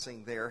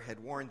there had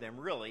warned them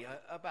really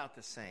about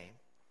the same.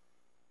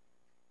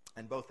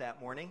 And both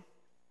that morning,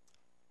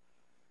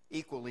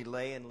 equally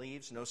lay in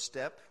leaves, no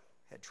step,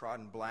 had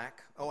trodden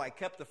black. Oh, I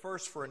kept the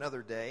first for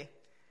another day.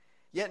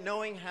 Yet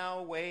knowing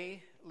how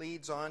way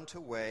leads on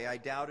to way, I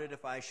doubted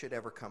if I should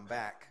ever come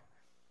back.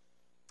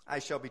 I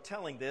shall be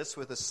telling this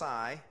with a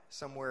sigh,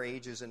 somewhere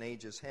ages and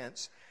ages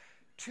hence.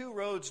 2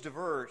 roads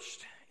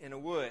diverged in a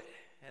wood,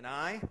 and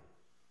I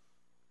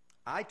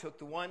took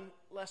the one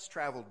less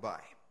traveled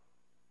by.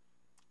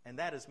 And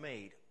that has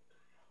made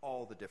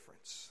all the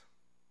difference.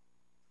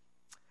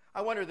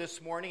 I wonder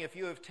this morning if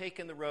you have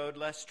taken the road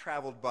less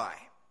traveled by,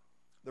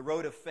 the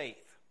road of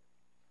faith.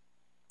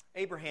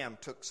 Abraham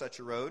took such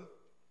a road.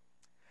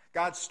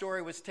 God's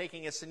story was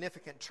taking a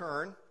significant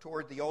turn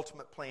toward the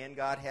ultimate plan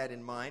God had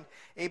in mind.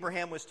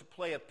 Abraham was to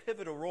play a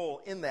pivotal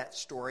role in that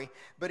story,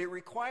 but it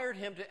required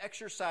him to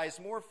exercise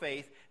more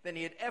faith than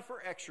he had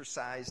ever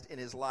exercised in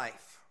his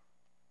life.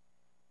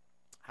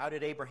 How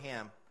did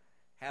Abraham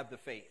have the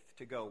faith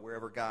to go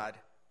wherever God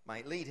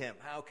might lead him?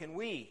 How can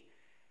we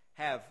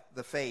have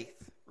the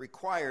faith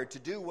required to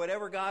do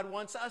whatever God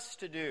wants us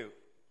to do?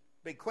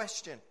 Big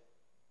question.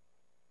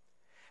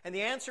 And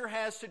the answer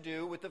has to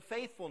do with the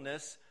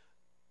faithfulness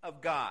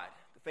of God,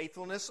 the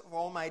faithfulness of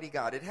Almighty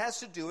God. It has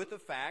to do with the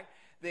fact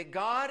that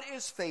God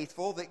is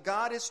faithful, that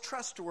God is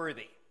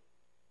trustworthy.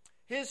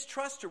 His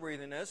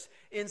trustworthiness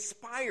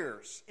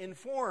inspires,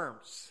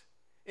 informs,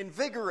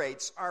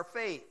 invigorates our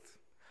faith.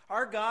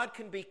 Our God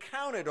can be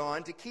counted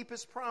on to keep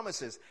His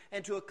promises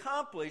and to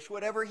accomplish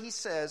whatever He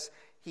says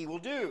He will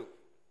do.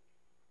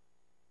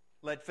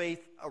 Let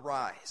faith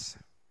arise.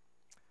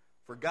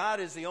 For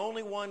God is the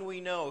only one we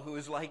know who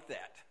is like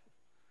that.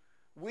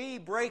 We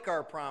break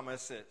our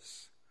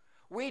promises.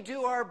 We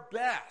do our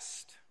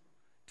best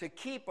to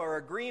keep our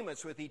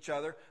agreements with each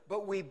other,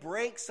 but we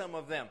break some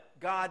of them.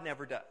 God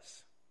never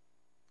does.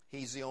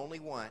 He's the only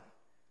one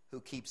who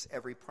keeps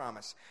every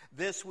promise.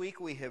 This week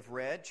we have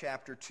read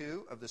chapter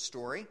 2 of the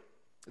story.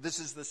 This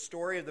is the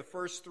story of the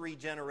first 3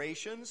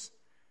 generations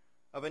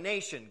of a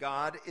nation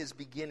God is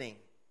beginning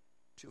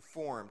to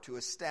form, to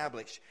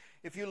establish.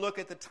 If you look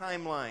at the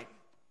timeline,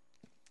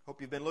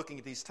 hope you've been looking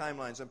at these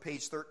timelines on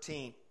page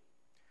 13,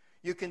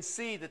 you can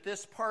see that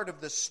this part of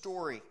the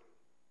story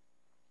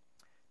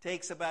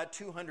takes about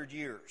 200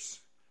 years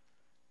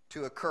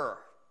to occur.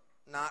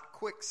 Not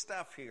quick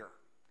stuff here.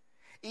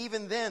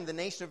 Even then, the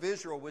nation of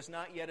Israel was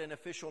not yet an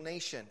official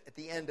nation at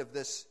the end of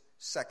this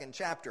second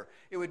chapter.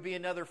 It would be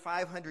another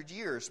 500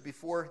 years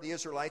before the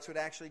Israelites would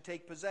actually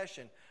take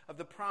possession of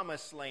the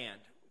promised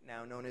land,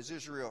 now known as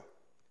Israel.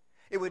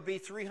 It would be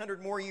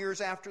 300 more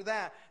years after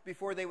that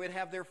before they would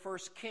have their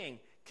first king,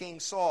 King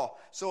Saul.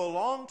 So a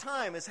long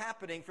time is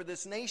happening for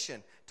this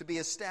nation to be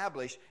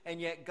established, and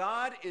yet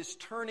God is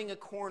turning a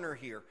corner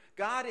here.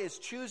 God is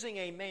choosing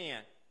a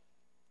man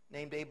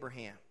named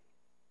Abraham,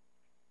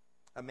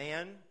 a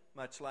man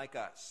much like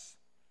us,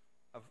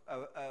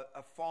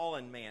 a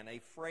fallen man, a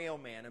frail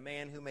man, a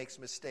man who makes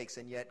mistakes,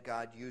 and yet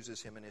God uses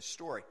him in His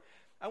story.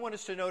 I want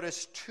us to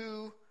notice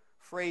 2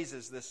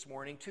 phrases this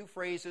morning, 2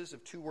 phrases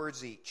of 2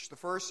 words each. The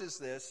first is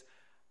this: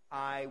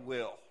 I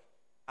will.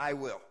 I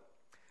will.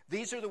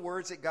 These are the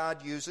words that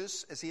God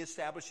uses as He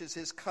establishes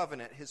His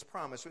covenant, His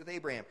promise with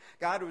Abraham.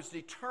 God was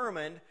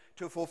determined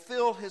to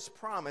fulfill His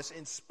promise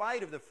in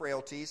spite of the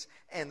frailties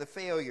and the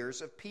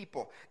failures of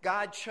people.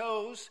 God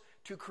chose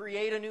to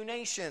create a new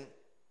nation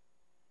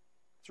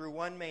through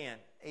one man,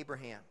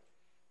 Abraham.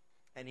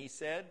 And He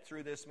said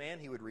through this man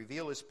He would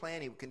reveal His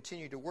plan. He would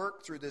continue to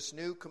work through this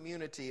new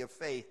community of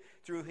faith,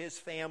 through his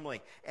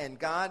family. And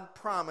God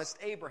promised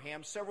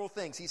Abraham several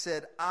things. He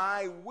said,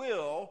 I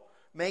will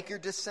make your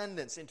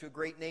descendants into a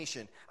great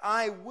nation.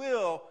 I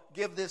will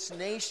give this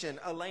nation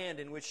a land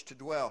in which to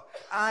dwell.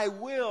 I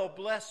will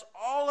bless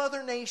all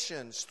other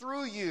nations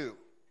through you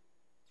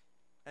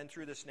and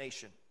through this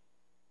nation.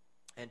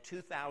 And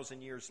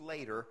 2,000 years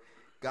later,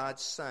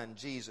 God's son,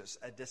 Jesus,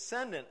 a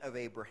descendant of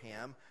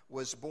Abraham,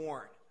 was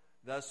born,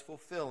 thus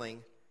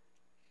fulfilling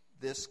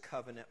this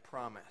covenant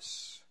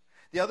promise.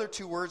 The other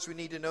 2 words we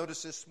need to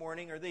notice this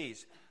morning are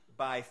these: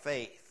 by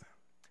faith.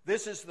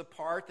 This is the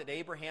part that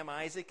Abraham,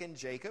 Isaac, and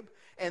Jacob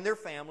and their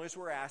families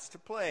were asked to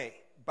play.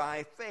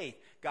 By faith.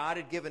 God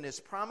had given His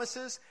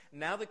promises.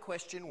 Now the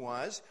question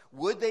was,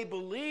 would they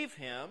believe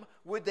Him?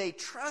 Would they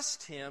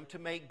trust Him to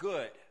make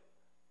good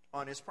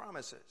on His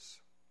promises?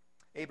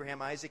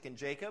 Abraham, Isaac, and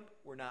Jacob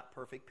were not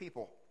perfect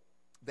people.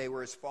 They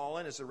were as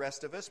fallen as the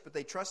rest of us, but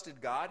they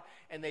trusted God,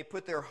 and they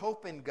put their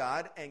hope in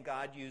God, and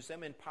God used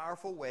them in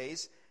powerful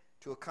ways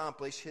to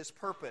accomplish His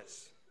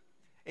purpose.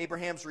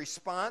 Abraham's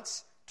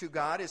response to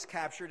God is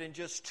captured in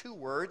just 2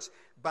 words: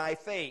 by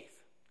faith.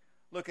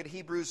 Look at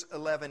Hebrews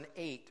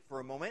 11:8 for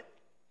a moment.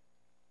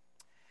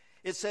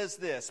 It says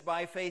this: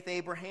 by faith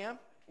Abraham,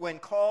 when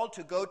called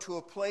to go to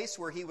a place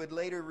where he would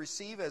later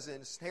receive as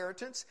an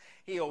inheritance,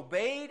 he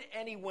obeyed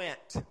and he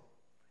went,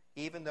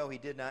 even though he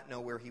did not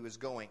know where he was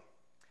going.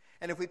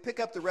 And if we pick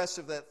up the rest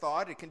of that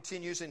thought, it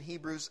continues in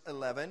Hebrews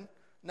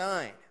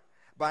 11:9.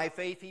 By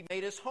faith he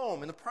made his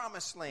home in the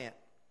promised land.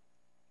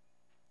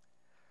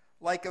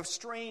 like a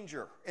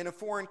stranger in a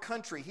foreign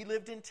country. He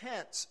lived in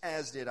tents,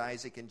 as did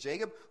Isaac and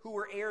Jacob, who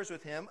were heirs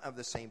with him of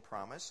the same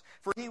promise.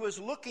 For he was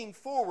looking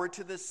forward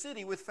to the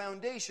city with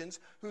foundations,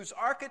 whose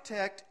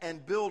architect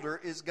and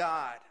builder is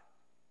God.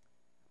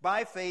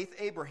 By faith,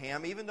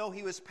 Abraham, even though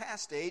he was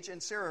past age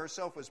and Sarah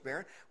herself was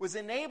barren, was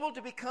enabled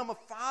to become a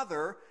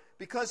father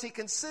because he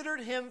considered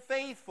him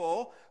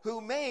faithful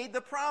who made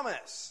the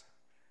promise.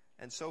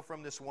 And so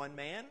from this one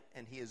man,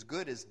 and he is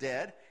good as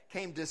dead,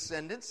 came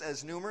descendants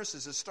as numerous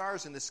as the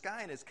stars in the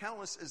sky and as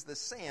countless as the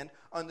sand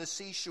on the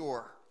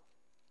seashore.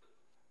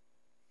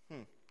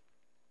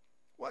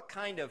 What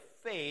kind of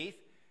faith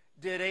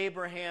did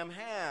Abraham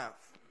have?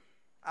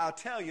 I'll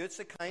tell you, it's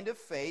the kind of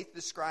faith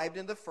described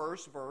in the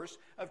first verse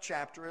of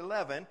chapter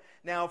 11.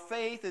 Now,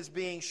 faith is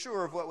being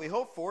sure of what we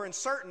hope for and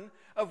certain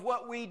of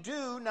what we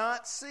do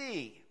not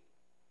see.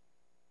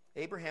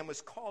 Abraham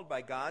was called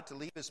by God to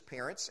leave his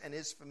parents and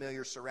his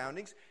familiar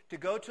surroundings to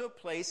go to a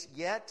place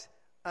yet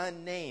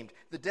unnamed.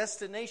 The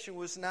destination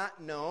was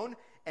not known,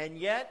 and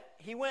yet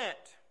he went.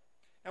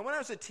 And when I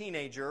was a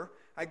teenager,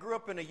 I grew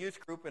up in a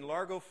youth group in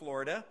Largo,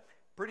 Florida.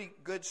 Pretty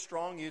good,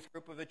 strong youth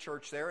group of a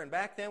church there. And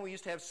back then we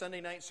used to have Sunday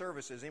night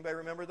services. Anybody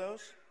remember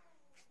those?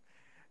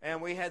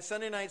 And we had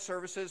Sunday night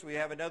services. We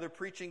have another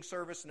preaching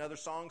service, another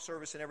song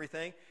service and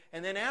everything.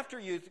 And then after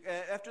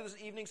this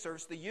evening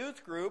service, the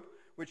youth group,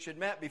 which had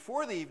met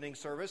before the evening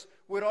service,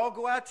 would all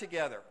go out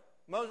together.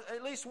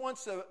 At least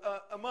once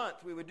a month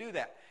we would do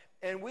that.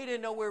 And we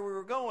didn't know where we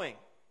were going.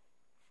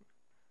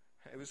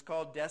 It was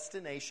called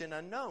Destination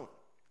Unknown.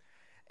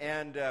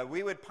 And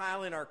we would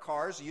pile in our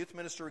cars. The youth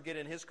minister would get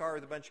in his car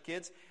with a bunch of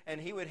kids, and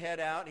he would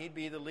head out. He'd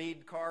be the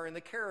lead car in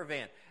the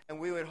caravan. And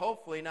we would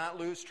hopefully not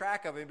lose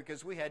track of him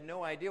because we had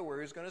no idea where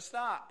he was going to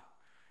stop.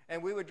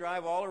 And we would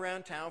drive all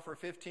around town for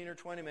 15 or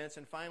 20 minutes,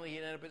 and finally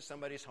he'd end up at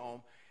somebody's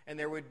home, and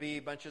there would be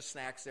a bunch of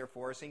snacks there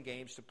for us and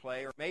games to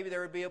play. Or maybe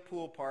there would be a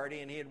pool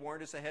party, and he had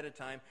warned us ahead of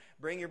time,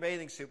 bring your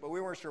bathing suit, but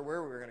we weren't sure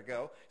where we were going to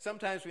go.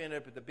 Sometimes we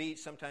ended up at the beach.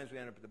 Sometimes we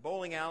ended up at the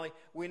bowling alley.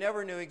 We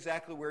never knew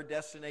exactly where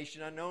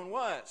Destination Unknown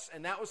was,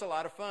 and that was a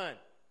lot of fun.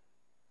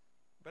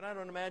 But I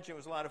don't imagine it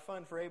was a lot of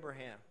fun for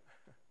Abraham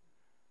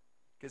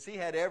because he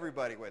had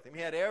everybody with him. He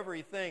had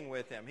everything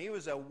with him. He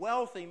was a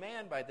wealthy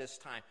man by this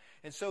time,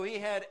 and so he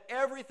had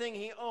everything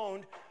he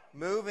owned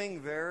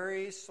moving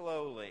very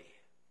slowly.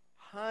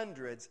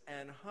 Hundreds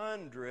and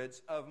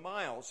hundreds of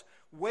miles,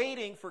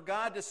 waiting for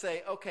God to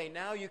say, okay,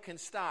 now you can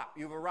stop.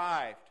 You've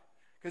arrived.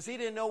 Because he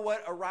didn't know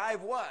what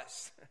arrive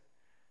was.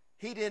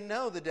 He didn't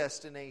know the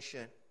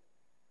destination.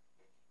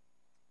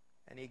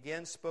 And he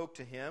again spoke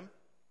to him.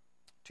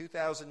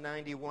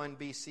 2091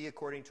 BC,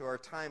 according to our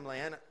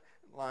timeline,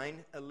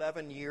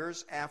 11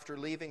 years after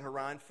leaving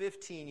Haran,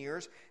 15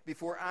 years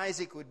before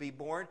Isaac would be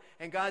born.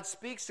 And God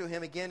speaks to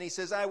him again. He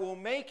says, I will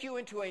make you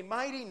into a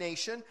mighty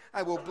nation.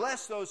 I will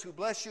bless those who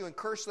bless you and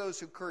curse those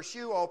who curse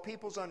you. All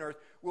peoples on earth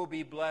will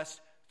be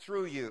blessed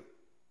through you.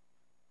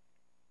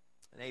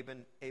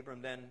 And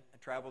Abram then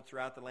traveled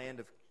throughout the land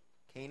of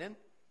Canaan.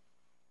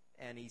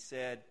 And he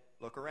said,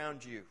 look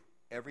around you.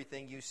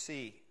 Everything you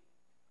see,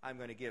 I'm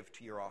going to give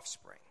to your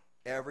offspring.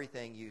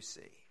 Everything you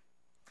see.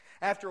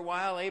 After a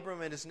while,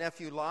 Abram and his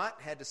nephew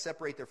Lot had to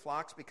separate their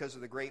flocks because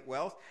of the great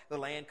wealth. The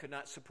land could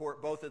not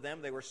support both of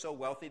them. They were so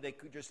wealthy they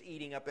could just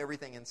eating up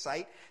everything in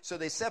sight. So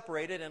they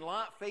separated, and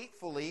Lot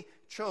faithfully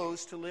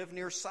chose to live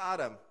near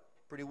Sodom,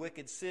 pretty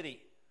wicked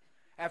city.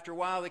 After a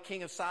while, the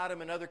king of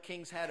Sodom and other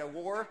kings had a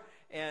war,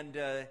 and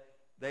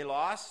they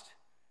lost.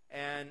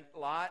 And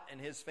Lot and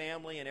his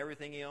family and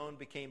everything he owned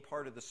became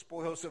part of the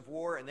spoils of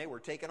war, and they were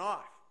taken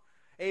off.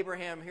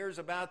 Abraham hears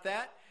about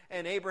that.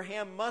 And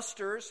Abraham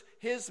musters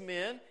his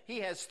men.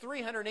 He has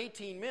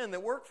 318 men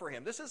that work for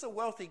him. This is a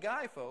wealthy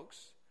guy,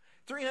 folks.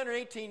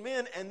 318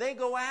 men, and they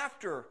go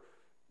after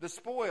the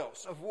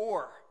spoils of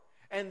war.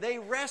 And they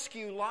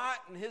rescue Lot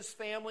and his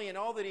family and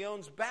all that he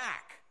owns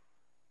back.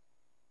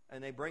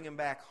 And they bring him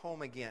back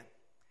home again.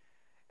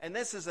 And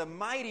this is a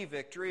mighty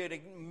victory, an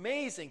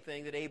amazing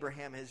thing that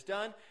Abraham has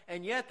done.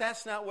 And yet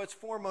that's not what's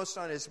foremost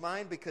on his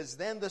mind, because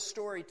then the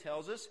story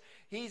tells us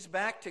he's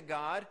back to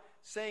God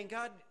saying,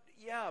 God,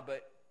 yeah,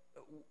 but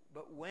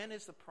when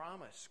is the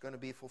promise going to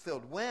be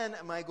fulfilled? When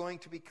am I going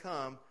to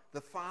become the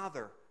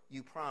father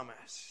you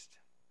promised?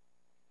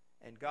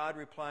 And God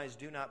replies,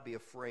 do not be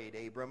afraid,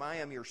 Abram. I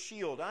am your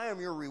shield. I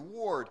am your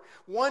reward.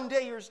 One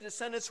day your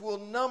descendants will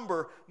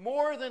number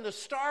more than the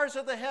stars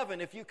of the heaven,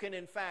 if you can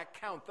in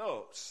fact count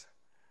those.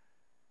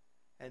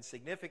 And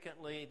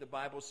significantly, the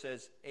Bible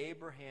says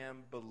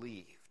Abraham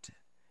believed,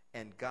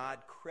 and God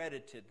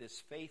credited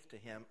this faith to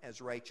him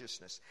as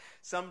righteousness.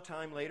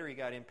 Sometime later, he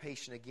got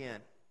impatient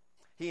again.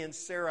 He and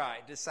Sarai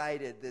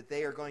decided that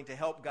they are going to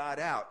help God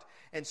out.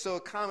 And so a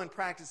common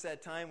practice at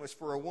that time was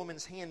for a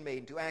woman's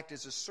handmaiden to act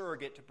as a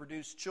surrogate to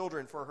produce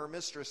children for her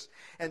mistress.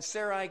 And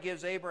Sarai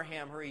gives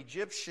Abraham her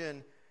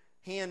Egyptian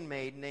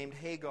handmaid named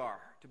Hagar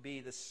to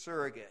be the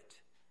surrogate.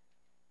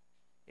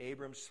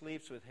 Abram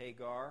sleeps with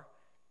Hagar.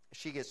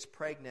 She gets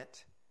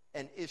pregnant,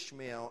 and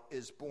Ishmael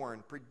is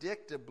born.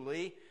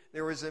 Predictably,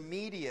 there was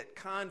immediate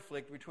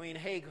conflict between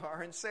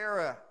Hagar and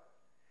Sarah.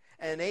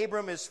 And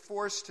Abram is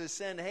forced to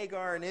send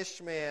Hagar and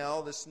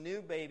Ishmael, this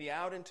new baby,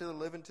 out into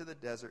the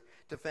desert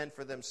to fend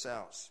for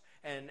themselves.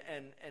 And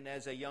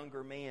as a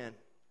younger man,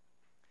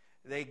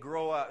 they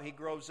grow up. He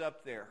grows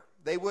up there.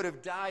 They would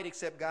have died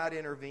except God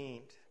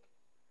intervened.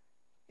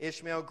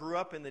 Ishmael grew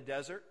up in the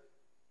desert,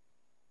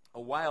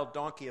 a wild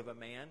donkey of a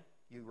man,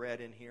 you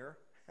read in here,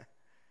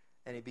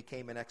 and he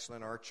became an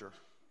excellent archer.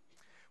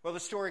 Well, the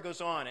story goes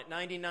on. At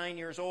 99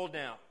 years old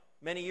now,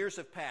 many years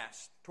have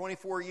passed,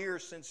 24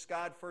 years since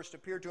God first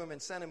appeared to him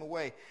and sent him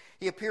away.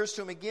 He appears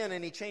to him again,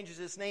 and he changes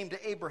his name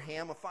to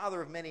Abraham, a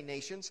father of many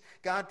nations.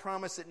 God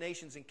promised that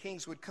nations and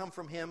kings would come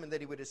from him and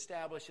that he would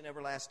establish an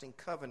everlasting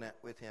covenant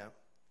with him.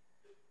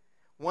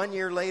 1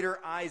 year later,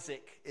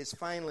 Isaac is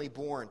finally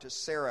born to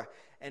Sarah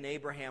and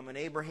Abraham. And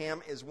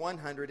Abraham is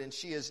 100 and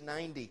she is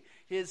 90.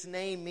 His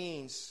name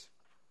means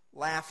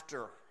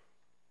laughter.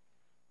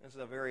 This is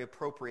a very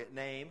appropriate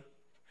name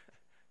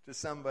to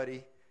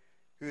somebody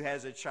who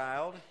has a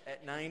child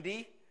at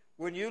 90.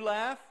 Wouldn't you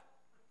laugh?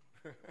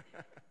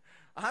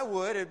 I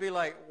would. It'd be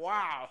like,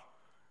 wow.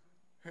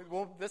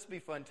 Won't this be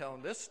fun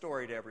telling this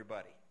story to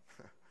everybody?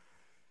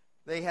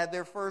 They had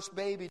their first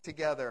baby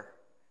together.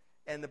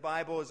 And the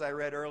Bible, as I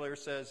read earlier,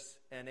 says,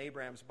 and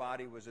Abraham's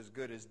body was as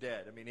good as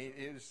dead. I mean,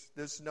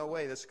 there's no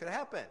way this could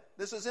happen.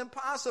 This is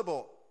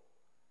impossible.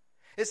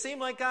 It seemed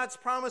like God's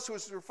promise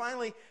was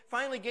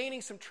finally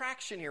gaining some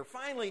traction here.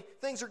 Finally,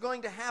 things are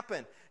going to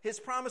happen. His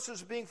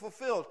promises are being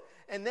fulfilled.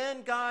 And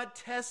then God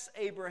tests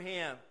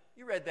Abraham.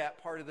 You read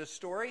that part of the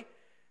story.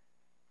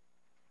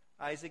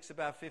 Isaac's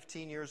about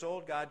 15 years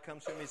old. God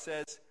comes to him and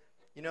says,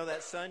 you know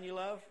that son you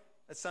love?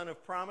 That son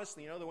of promise,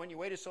 you know, the one you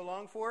waited so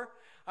long for?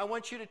 I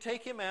want you to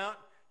take him out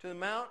to the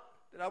mount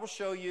that I will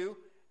show you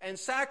and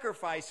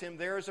sacrifice him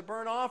there as a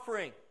burnt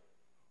offering.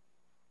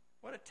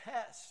 What a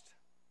test.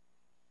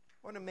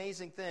 What an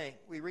amazing thing.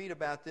 We read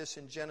about this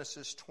in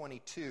Genesis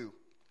 22.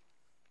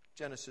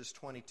 Genesis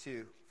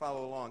 22.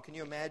 Follow along. Can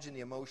you imagine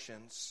the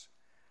emotions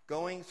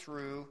going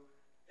through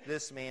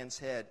this man's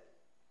head?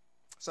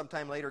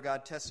 Sometime later,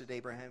 God tested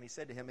Abraham. He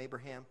said to him,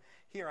 Abraham,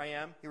 here I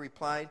am. He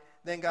replied.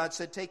 Then God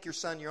said, take your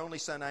son, your only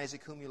son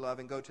Isaac, whom you love,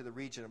 and go to the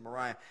region of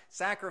Moriah.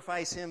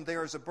 Sacrifice him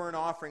there as a burnt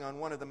offering on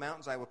one of the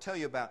mountains I will tell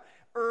you about.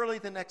 Early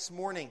the next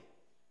morning,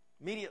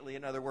 immediately,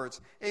 in other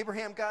words,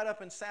 Abraham got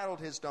up and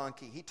saddled his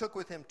donkey. He took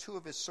with him 2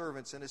 of his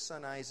servants and his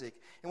son Isaac.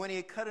 And when he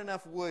had cut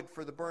enough wood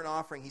for the burnt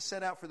offering, he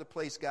set out for the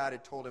place God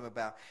had told him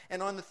about.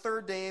 And on the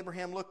 3rd day,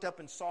 Abraham looked up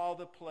and saw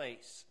the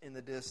place in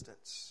the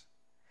distance.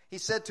 He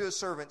said to his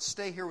servant,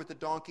 stay here with the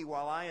donkey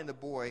while I and the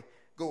boy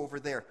go over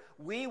there.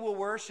 We will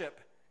worship,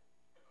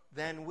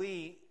 then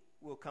we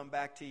will come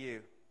back to you.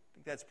 I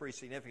think that's pretty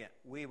significant.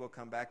 We will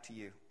come back to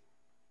you.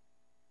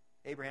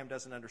 Abraham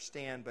doesn't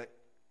understand, but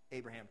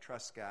Abraham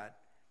trusts God.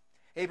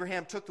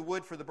 Abraham took the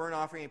wood for the burnt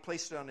offering and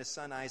placed it on his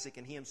son Isaac,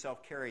 and he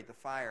himself carried the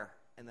fire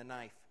and the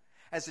knife.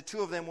 As the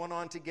 2 of them went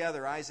on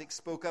together, Isaac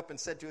spoke up and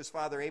said to his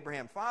father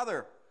Abraham,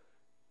 Father!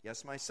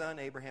 Yes, my son,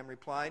 Abraham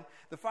replied.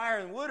 The fire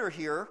and wood are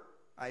here,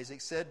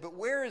 Isaac said, but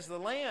where is the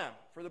lamb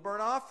for the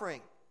burnt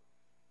offering?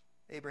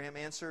 Abraham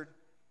answered,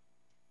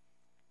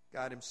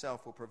 God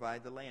himself will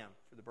provide the lamb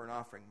for the burnt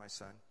offering, my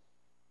son.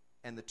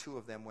 And the 2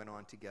 of them went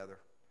on together.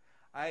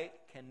 I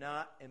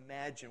cannot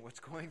imagine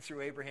what's going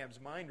through Abraham's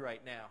mind right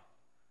now.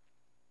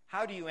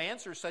 How do you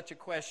answer such a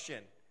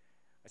question?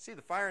 I see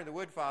the fire and the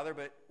wood, Father,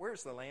 but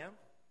where's the lamb?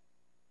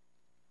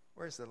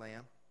 Where's the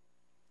lamb?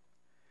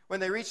 When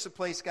they reached the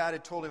place God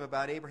had told him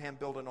about, Abraham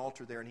built an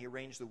altar there, and he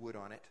arranged the wood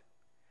on it.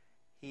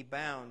 He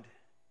bound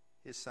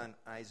his son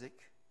Isaac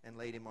and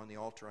laid him on the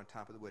altar on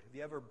top of the wood. Have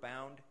you ever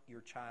bound your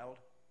child?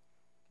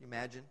 Can you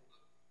imagine?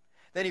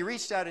 Then he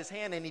reached out his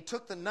hand and he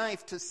took the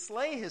knife to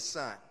slay his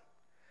son.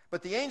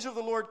 But the angel of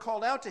the Lord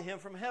called out to him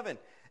from heaven,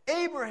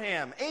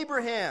 Abraham,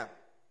 Abraham!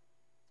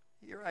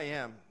 Here I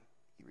am,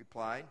 he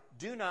replied.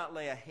 Do not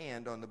lay a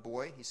hand on the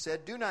boy, he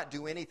said. Do not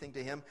do anything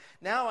to him.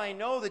 Now I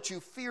know that you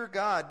fear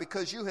God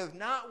because you have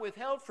not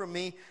withheld from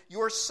me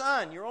your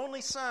son, your only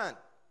son.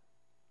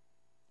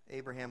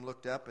 Abraham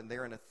looked up, and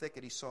there in a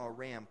thicket he saw a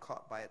ram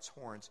caught by its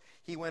horns.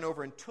 He went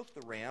over and took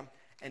the ram,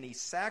 and he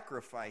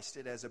sacrificed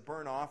it as a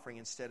burnt offering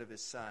instead of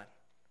his son.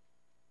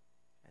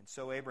 And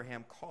so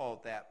Abraham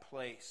called that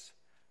place,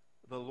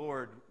 the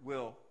Lord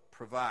will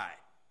provide,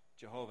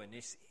 Jehovah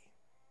Nissi.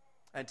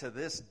 And to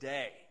this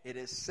day it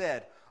is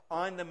said,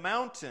 on the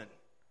mountain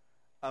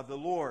of the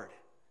Lord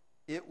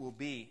it will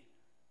be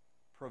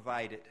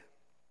provided.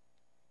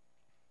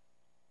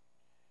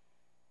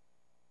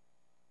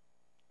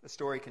 The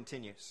story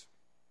continues.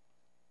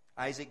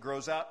 Isaac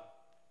grows up.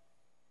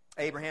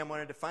 Abraham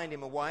wanted to find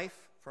him a wife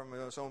from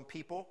his own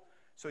people,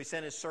 so he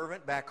sent his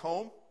servant back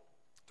home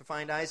to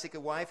find Isaac a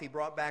wife. He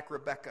brought back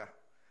Rebekah.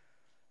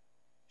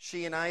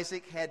 She and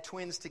Isaac had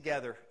twins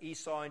together,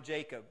 Esau and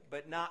Jacob,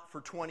 but not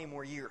for 20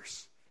 more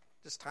years.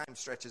 This time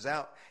stretches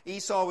out.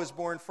 Esau was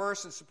born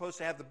first and supposed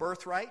to have the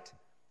birthright,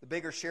 the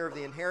bigger share of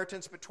the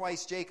inheritance, but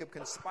twice Jacob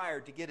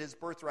conspired to get his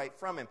birthright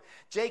from him.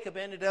 Jacob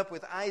ended up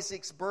with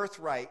Isaac's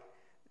birthright,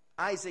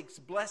 Isaac's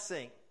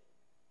blessing.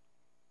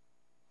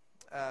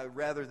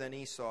 rather than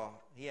Esau.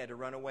 He had to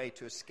run away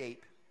to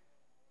escape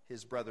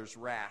his brother's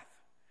wrath.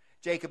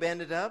 Jacob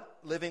ended up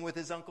living with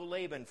his uncle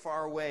Laban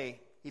far away.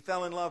 He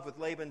fell in love with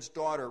Laban's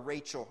daughter,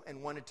 Rachel,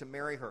 and wanted to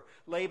marry her.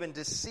 Laban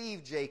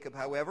deceived Jacob,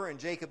 however, and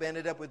Jacob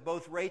ended up with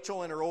both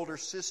Rachel and her older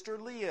sister,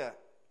 Leah.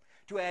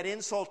 To add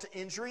insult to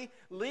injury,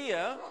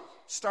 Leah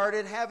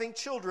started having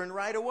children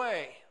right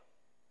away.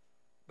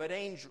 But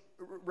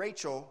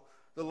Rachel,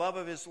 the love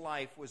of his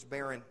life, was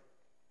barren.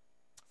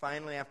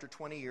 Finally, after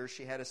 20 years,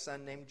 she had a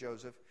son named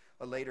Joseph,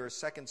 later a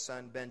second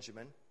son,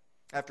 Benjamin.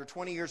 After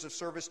 20 years of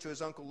service to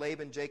his uncle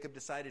Laban, Jacob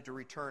decided to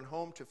return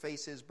home to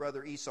face his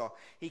brother Esau.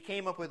 He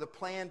came up with a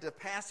plan to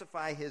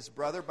pacify his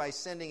brother by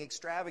sending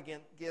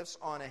extravagant gifts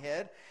on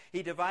ahead.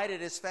 He divided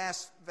his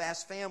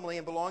vast family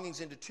and belongings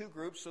into two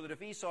groups so that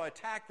if Esau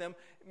attacked them,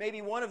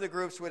 maybe one of the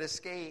groups would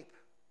escape.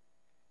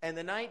 And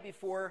the night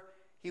before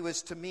he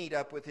was to meet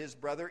up with his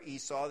brother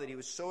Esau that he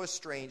was so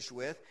estranged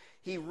with,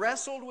 he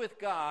wrestled with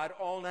God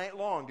all night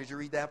long. Did you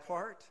read that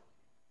part?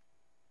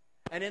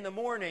 And in the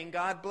morning,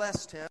 God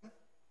blessed him,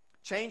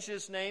 changed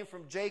his name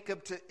from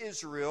Jacob to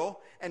Israel,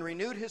 and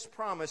renewed his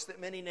promise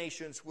that many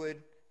nations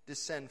would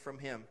descend from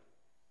him.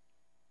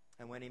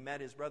 And when he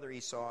met his brother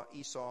Esau,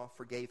 Esau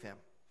forgave him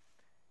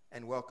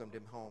and welcomed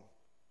him home.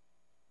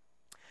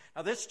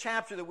 Now, this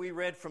chapter that we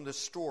read from the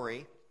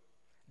story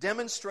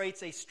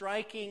demonstrates a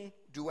striking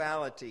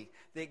duality,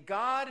 that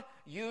God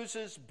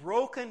uses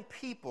broken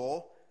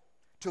people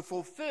to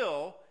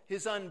fulfill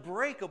his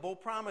unbreakable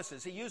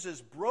promises. He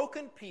uses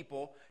broken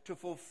people to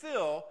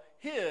fulfill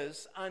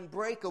his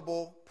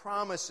unbreakable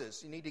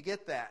promises. You need to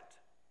get that.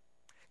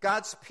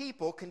 God's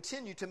people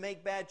continue to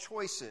make bad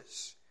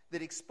choices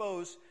that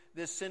expose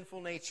this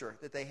sinful nature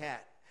that they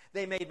had.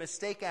 They made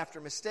mistake after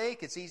mistake.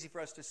 It's easy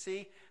for us to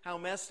see how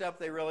messed up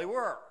they really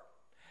were.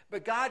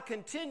 But God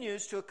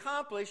continues to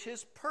accomplish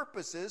his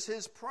purposes,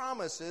 his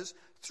promises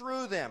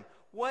through them.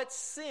 What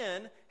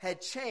sin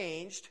had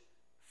changed,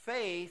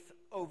 faith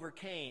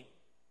overcame.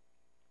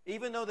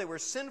 Even though they were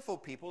sinful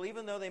people,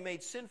 even though they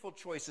made sinful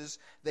choices,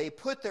 they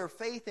put their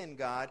faith in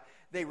God.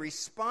 They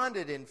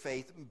responded in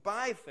faith.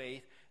 By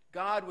faith,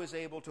 God was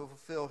able to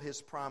fulfill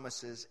his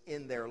promises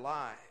in their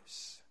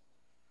lives.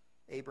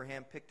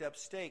 Abraham picked up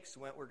stakes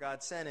and went where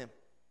God sent him.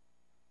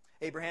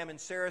 Abraham and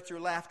Sarah, through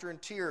laughter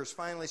and tears,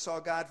 finally saw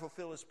God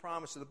fulfill his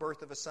promise of the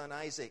birth of a son,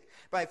 Isaac.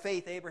 By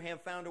faith, Abraham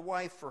found a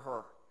wife for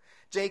her.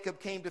 Jacob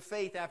came to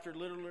faith after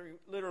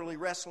literally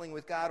wrestling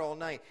with God all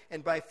night.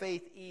 And by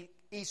faith,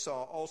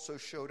 Esau also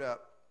showed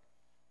up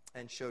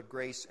and showed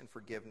grace and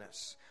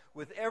forgiveness.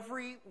 With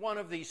every one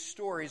of these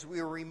stories,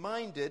 we are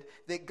reminded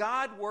that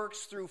God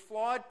works through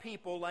flawed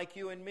people like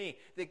you and me.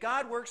 That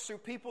God works through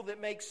people that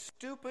make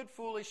stupid,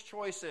 foolish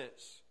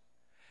choices.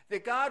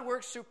 That God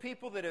works through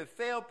people that have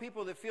failed,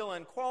 people that feel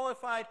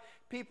unqualified,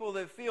 people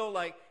that feel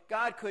like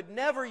God could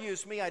never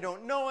use me. I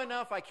don't know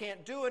enough. I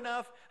can't do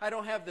enough. I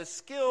don't have the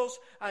skills.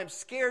 I'm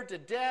scared to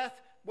death.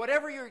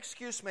 Whatever your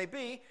excuse may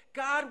be,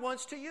 God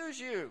wants to use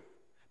you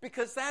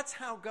because that's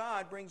how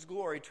God brings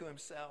glory to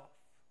himself.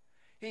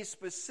 He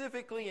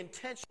specifically,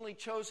 intentionally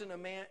chose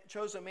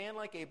a man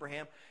like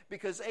Abraham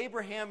because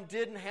Abraham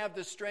didn't have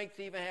the strength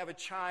to even have a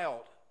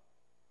child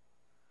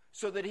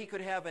so that he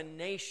could have a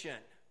nation.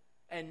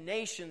 And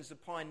nations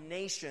upon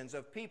nations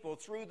of people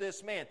through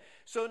this man.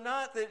 So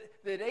not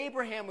that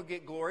Abraham would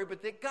get glory,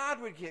 but that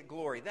God would get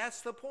glory.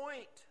 That's the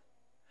point.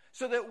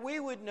 So that we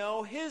would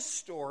know his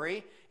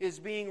story is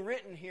being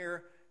written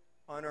here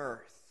on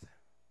earth.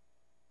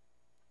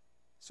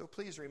 So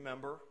please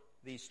remember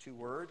these two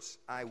words,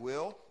 I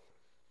will.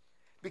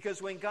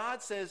 Because when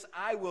God says,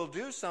 I will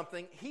do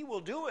something, he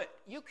will do it.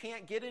 You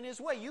can't get in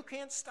his way. You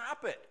can't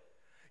stop it.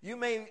 You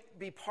may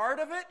be part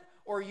of it,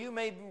 or you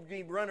may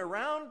be run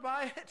around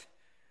by it.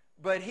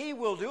 But he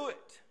will do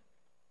it.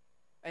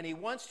 And he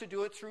wants to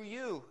do it through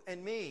you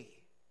and me.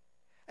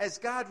 As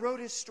God wrote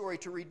his story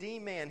to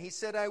redeem man, he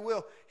said, I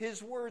will.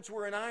 His words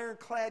were an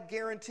ironclad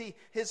guarantee.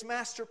 His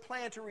master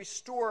plan to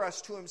restore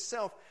us to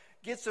himself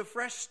gets a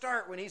fresh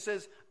start when he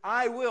says,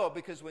 I will.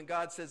 Because when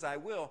God says, I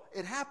will,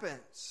 it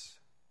happens.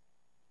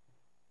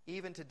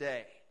 Even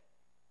today,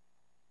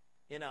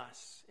 in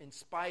us, in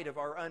spite of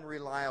our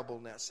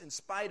unreliableness, in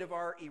spite of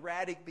our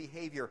erratic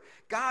behavior,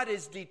 God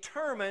is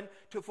determined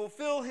to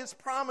fulfill his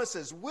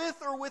promises with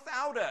or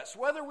without us,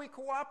 whether we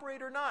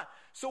cooperate or not.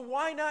 So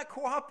why not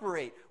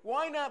cooperate?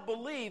 Why not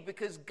believe?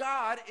 Because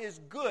God is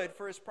good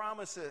for his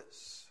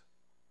promises.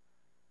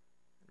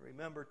 And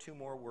remember two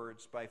more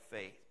words, by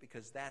faith,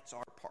 because that's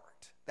our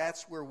part.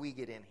 That's where we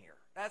get in here.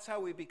 That's how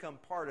we become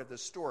part of the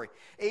story.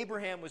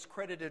 Abraham was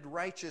credited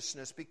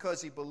righteousness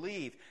because he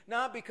believed,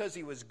 not because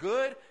he was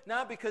good,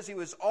 not because he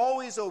was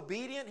always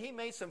obedient. He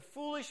made some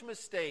foolish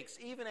mistakes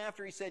even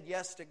after he said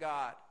yes to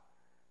God.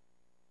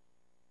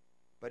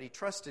 But he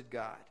trusted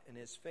God, and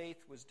his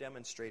faith was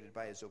demonstrated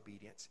by his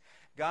obedience.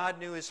 God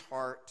knew his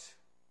heart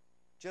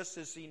just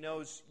as he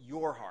knows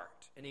your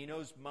heart, and he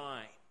knows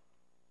mine.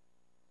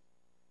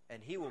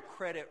 And he will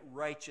credit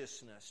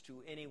righteousness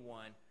to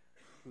anyone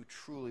who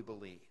truly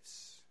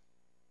believes.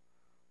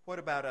 What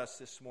about us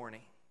this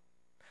morning?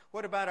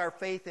 What about our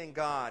faith in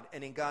God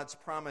and in God's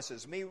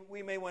promises?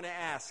 We may want to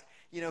ask,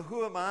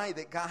 who am I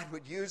that God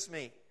would use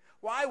me?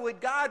 Why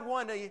would God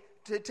want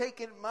to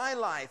take in my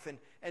life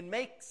and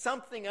make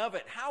something of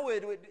it? How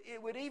it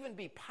would even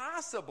be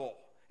possible?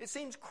 It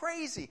seems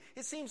crazy.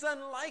 It seems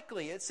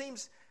unlikely. It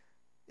seems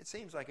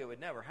like it would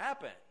never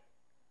happen.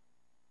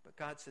 But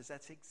God says,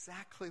 that's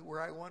exactly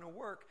where I want to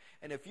work.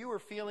 And if you are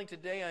feeling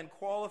today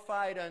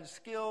unqualified,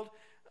 unskilled,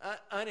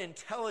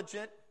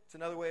 unintelligent, it's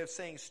another way of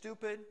saying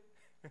stupid.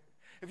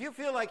 If you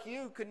feel like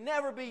you could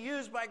never be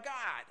used by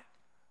God,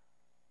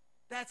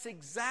 that's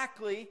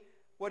exactly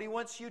what He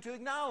wants you to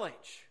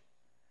acknowledge.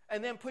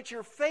 And then put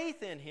your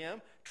faith in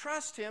Him,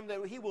 trust Him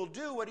that He will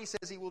do what He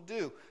says He will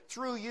do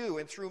through you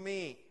and through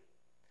me.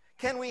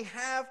 Can we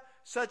have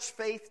such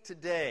faith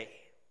today?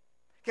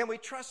 Can we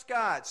trust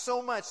God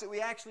so much that we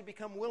actually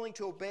become willing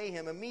to obey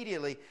Him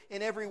immediately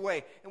in every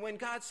way? And when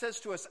God says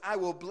to us, I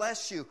will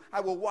bless you, I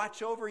will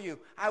watch over you,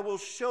 I will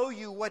show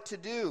you what to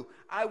do,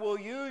 I will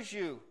use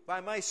you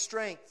by my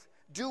strength,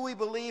 do we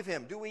believe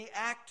Him? Do we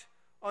act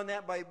on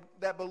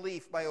that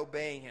belief by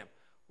obeying Him?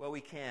 Well,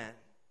 we can.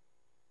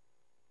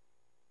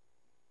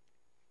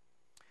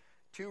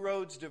 Two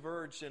roads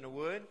diverged in a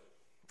wood,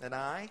 and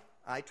I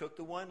took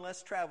the one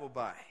less traveled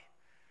by.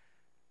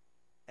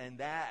 And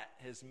that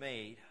has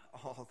made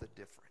all the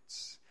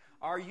difference.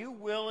 Are you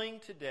willing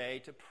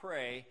today to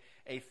pray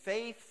a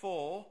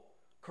faithful,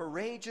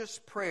 courageous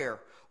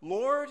prayer?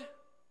 Lord,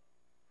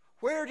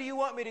 where do you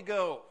want me to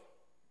go?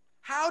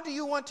 How do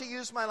you want to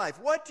use my life?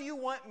 What do you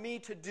want me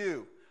to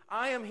do?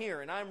 I am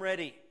here and I'm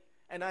ready,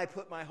 and I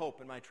put my hope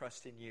and my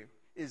trust in you.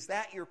 Is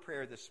that your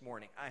prayer this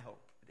morning? I hope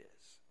it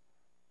is.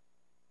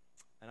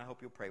 And I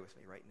hope you'll pray with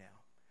me right now.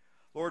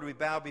 Lord, we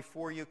bow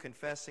before you,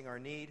 confessing our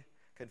need,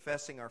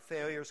 confessing our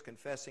failures,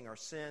 confessing our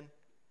sin,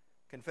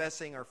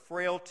 confessing our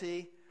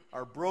frailty,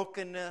 our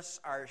brokenness,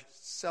 our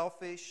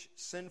selfish,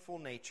 sinful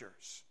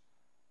natures,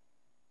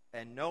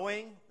 and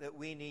knowing that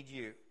we need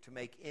you to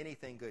make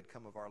anything good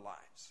come of our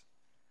lives.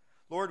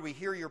 Lord, we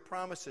hear your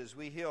promises.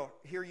 We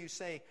hear you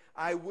say,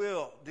 I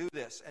will do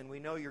this, and we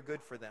know you're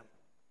good for them.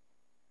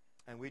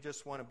 And we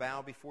just want to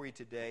bow before you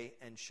today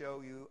and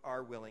show you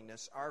our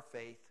willingness, our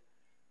faith,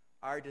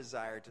 our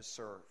desire to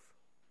serve.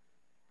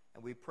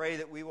 And we pray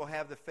that we will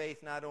have the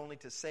faith not only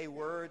to say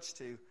words,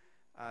 to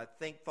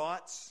think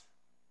thoughts,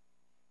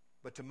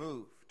 but to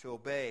move, to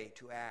obey,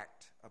 to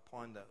act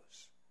upon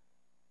those.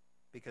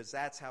 Because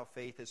that's how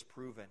faith is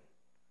proven,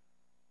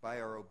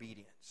 by our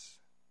obedience.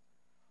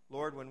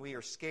 Lord, when we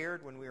are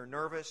scared, when we are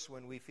nervous,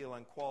 when we feel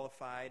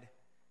unqualified,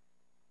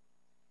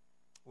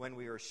 when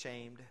we are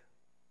ashamed,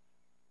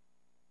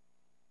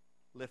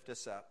 lift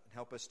us up and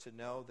help us to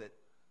know that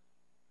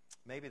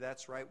maybe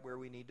that's right where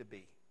we need to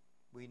be.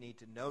 We need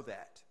to know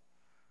that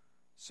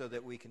so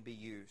that we can be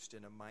used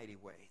in a mighty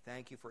way.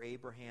 Thank you for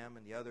Abraham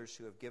and the others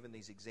who have given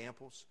these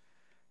examples,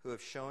 who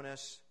have shown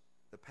us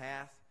the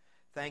path.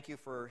 Thank you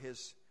for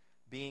his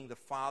being the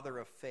father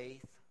of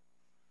faith,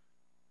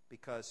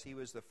 because he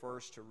was the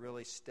first to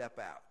really step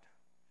out.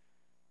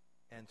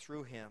 And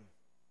through him,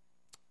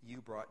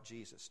 you brought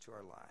Jesus to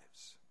our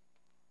lives.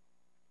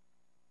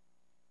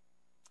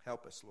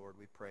 Help us, Lord,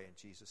 we pray in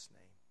Jesus'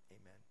 name.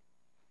 Amen.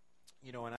 And